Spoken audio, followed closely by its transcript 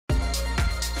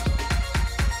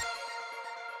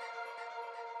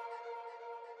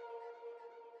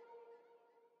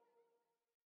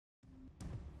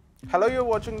Hello, you're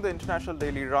watching the International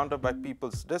Daily Roundup by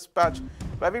People's Dispatch,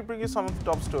 where we bring you some of the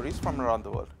top stories from around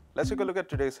the world. Let's take a look at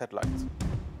today's headlines.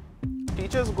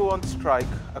 Teachers go on strike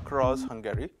across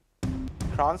Hungary.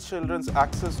 Trans children's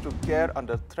access to care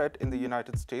under threat in the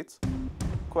United States.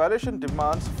 Coalition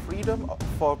demands freedom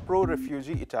for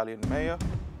pro-refugee Italian mayor.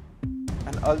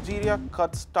 And Algeria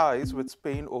cuts ties with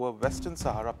Spain over Western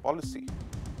Sahara policy.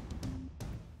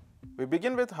 We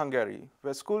begin with Hungary,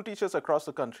 where school teachers across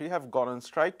the country have gone on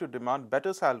strike to demand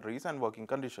better salaries and working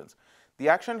conditions. The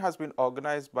action has been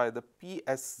organized by the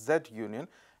PSZ Union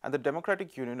and the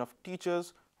Democratic Union of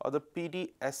Teachers, or the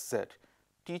PDSZ.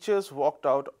 Teachers walked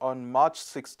out on March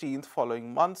 16th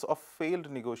following months of failed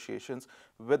negotiations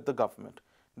with the government.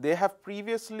 They have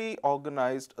previously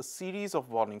organized a series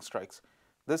of warning strikes.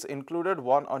 This included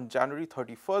one on January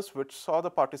 31st, which saw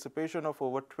the participation of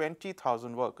over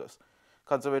 20,000 workers.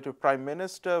 Conservative Prime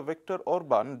Minister Viktor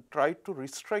Orban tried to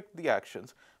restrict the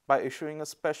actions by issuing a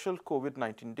special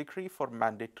COVID-19 decree for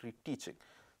mandatory teaching.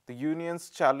 The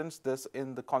unions challenged this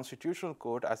in the Constitutional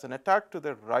Court as an attack to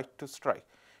their right to strike.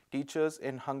 Teachers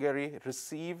in Hungary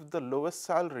receive the lowest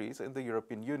salaries in the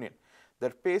European Union. Their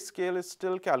pay scale is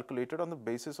still calculated on the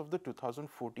basis of the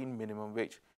 2014 minimum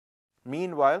wage.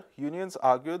 Meanwhile, unions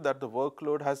argued that the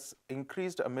workload has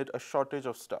increased amid a shortage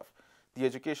of staff. The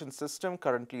education system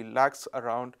currently lacks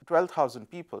around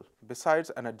 12,000 people. Besides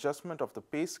an adjustment of the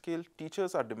pay scale,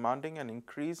 teachers are demanding an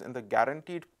increase in the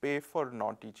guaranteed pay for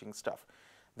non-teaching staff.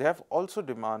 They have also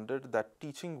demanded that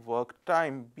teaching work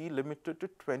time be limited to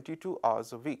 22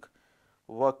 hours a week.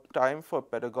 Work time for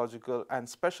pedagogical and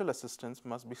special assistants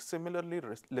must be similarly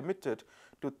limited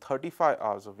to 35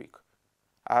 hours a week.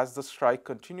 As the strike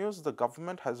continues, the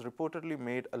government has reportedly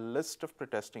made a list of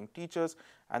protesting teachers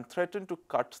and threatened to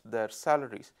cut their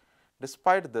salaries.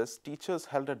 Despite this, teachers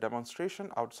held a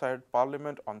demonstration outside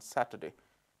Parliament on Saturday.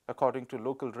 According to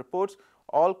local reports,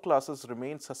 all classes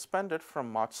remained suspended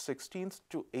from March 16th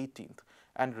to 18th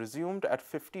and resumed at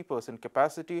 50%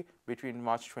 capacity between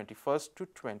March 21st to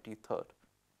 23rd.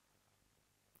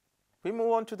 We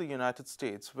move on to the United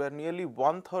States, where nearly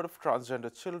one-third of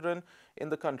transgender children in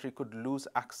the country could lose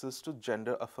access to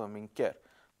gender-affirming care.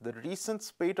 The recent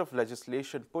spate of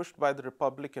legislation pushed by the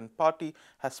Republican Party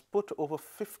has put over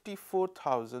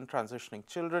 54,000 transitioning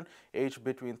children aged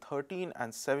between 13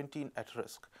 and 17 at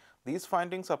risk. These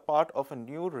findings are part of a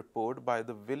new report by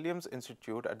the Williams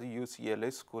Institute at the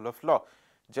UCLA School of Law.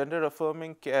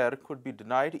 Gender-affirming care could be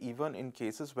denied even in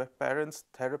cases where parents,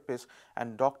 therapists,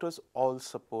 and doctors all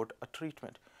support a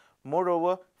treatment.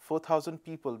 Moreover, 4,000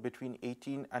 people between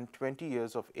 18 and 20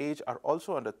 years of age are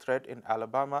also under threat in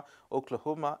Alabama,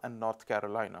 Oklahoma, and North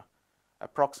Carolina.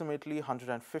 Approximately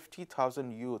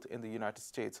 150,000 youth in the United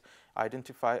States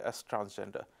identify as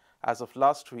transgender. As of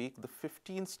last week, the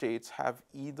 15 states have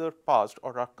either passed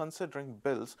or are considering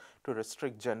bills to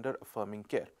restrict gender-affirming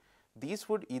care. These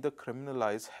would either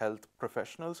criminalize health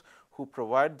professionals who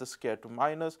provide this care to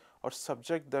minors or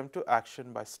subject them to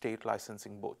action by state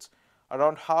licensing boards.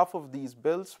 Around half of these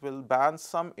bills will ban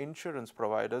some insurance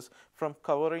providers from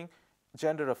covering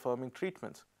gender-affirming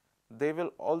treatments. They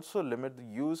will also limit the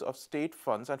use of state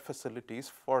funds and facilities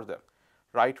for them.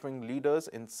 Right-wing leaders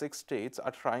in 6 states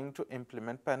are trying to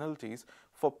implement penalties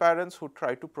for parents who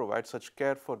try to provide such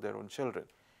care for their own children.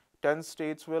 10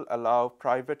 states will allow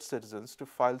private citizens to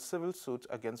file civil suits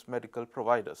against medical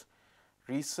providers.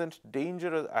 Recent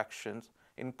dangerous actions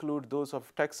include those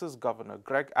of Texas Governor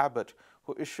Greg Abbott,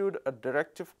 who issued a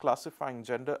directive classifying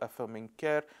gender-affirming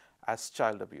care as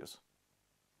child abuse.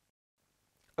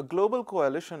 A global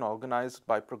coalition organized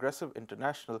by Progressive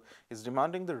International is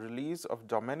demanding the release of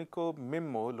Domenico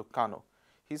Lucono.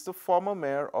 He's the former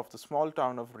mayor of the small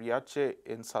town of Riace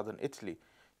in southern Italy.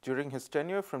 During his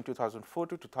tenure from 2004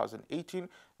 to 2018,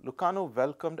 Lucono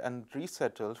welcomed and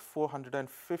resettled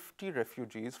 450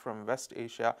 refugees from West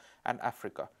Asia and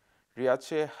Africa.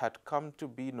 Riace had come to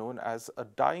be known as a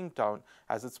dying town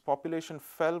as its population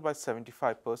fell by 75%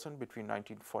 between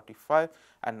 1945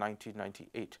 and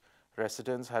 1998.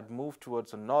 Residents had moved towards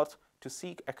the north to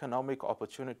seek economic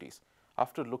opportunities.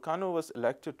 After Lucono was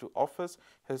elected to office,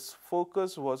 his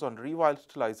focus was on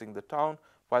revitalizing the town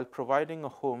while providing a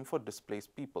home for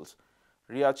displaced peoples.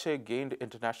 Riace gained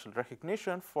international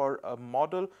recognition for a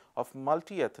model of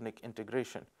multi-ethnic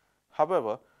integration.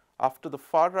 However, after the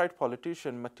far-right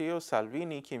politician Matteo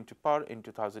Salvini came to power in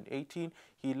 2018,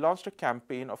 he launched a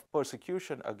campaign of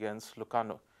persecution against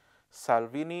Lucono.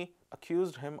 Salvini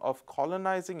accused him of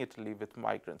colonizing Italy with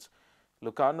migrants.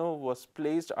 Lucono was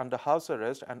placed under house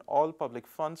arrest and all public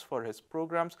funds for his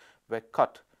programs were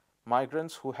cut.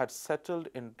 Migrants who had settled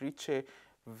in Riace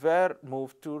were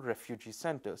moved to refugee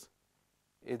centers.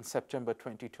 In September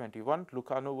 2021,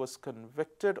 Lucono was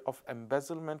convicted of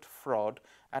embezzlement, fraud,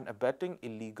 and abetting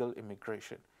illegal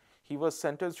immigration. He was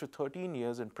sentenced to 13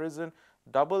 years in prison,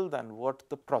 double than what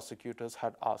the prosecutors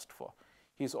had asked for.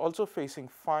 He is also facing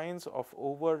fines of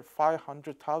over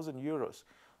 500,000 euros.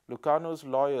 Lucono's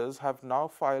lawyers have now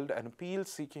filed an appeal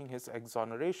seeking his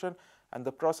exoneration, and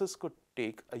the process could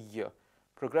take a year.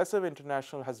 Progressive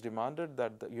International has demanded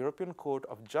that the European Court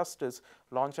of Justice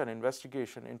launch an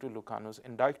investigation into Lucono's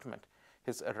indictment.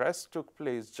 His arrest took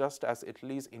place just as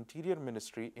Italy's Interior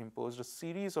Ministry imposed a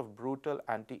series of brutal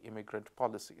anti-immigrant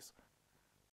policies.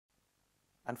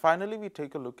 And finally, we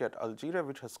take a look at Algeria,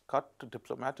 which has cut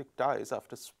diplomatic ties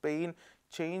after Spain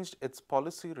changed its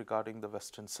policy regarding the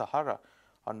Western Sahara.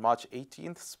 On March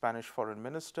 18th, Spanish Foreign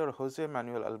Minister José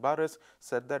Manuel Albares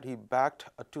said that he backed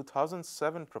a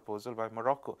 2007 proposal by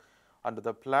Morocco. Under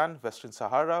the plan, Western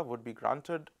Sahara would be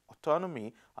granted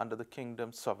autonomy under the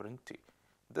kingdom's sovereignty.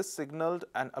 This signaled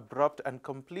an abrupt and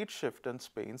complete shift in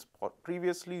Spain's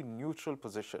previously neutral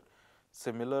position.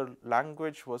 Similar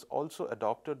language was also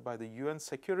adopted by the UN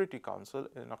Security Council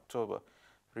in October.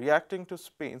 Reacting to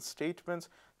Spain's statements,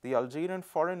 the Algerian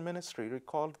Foreign Ministry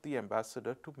recalled the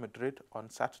ambassador to Madrid on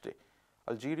Saturday.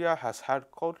 Algeria has had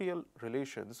cordial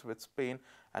relations with Spain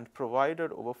and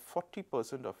provided over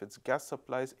 40% of its gas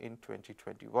supplies in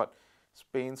 2021.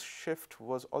 Spain's shift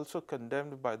was also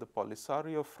condemned by the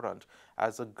Polisario Front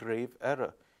as a grave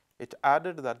error. It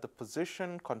added that the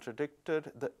position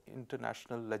contradicted the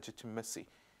international legitimacy.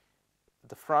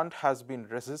 The front has been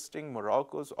resisting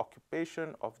Morocco's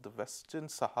occupation of the Western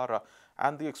Sahara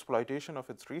and the exploitation of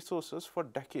its resources for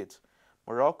decades.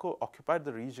 Morocco occupied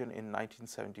the region in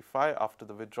 1975 after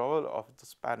the withdrawal of the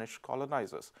Spanish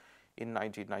colonizers. In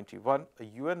 1991, a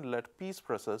UN-led peace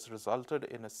process resulted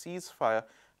in a ceasefire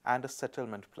and a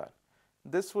settlement plan.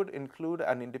 This would include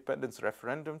an independence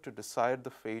referendum to decide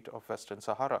the fate of Western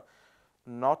Sahara.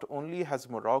 Not only has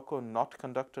Morocco not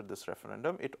conducted this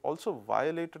referendum, it also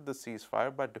violated the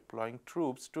ceasefire by deploying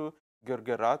troops to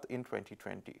Guerguerat in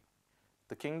 2020.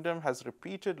 The kingdom has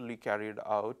repeatedly carried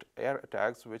out air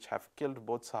attacks which have killed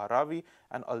both Sahrawi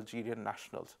and Algerian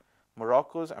nationals.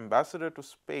 Morocco's ambassador to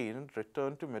Spain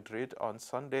returned to Madrid on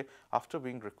Sunday after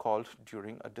being recalled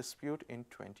during a dispute in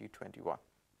 2021.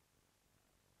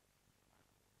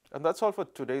 And that's all for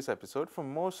today's episode. For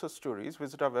more such stories,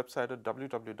 visit our website at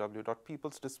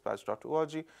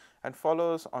www.peoplesdispatch.org and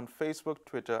follow us on Facebook,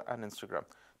 Twitter, and Instagram.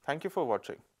 Thank you for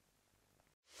watching.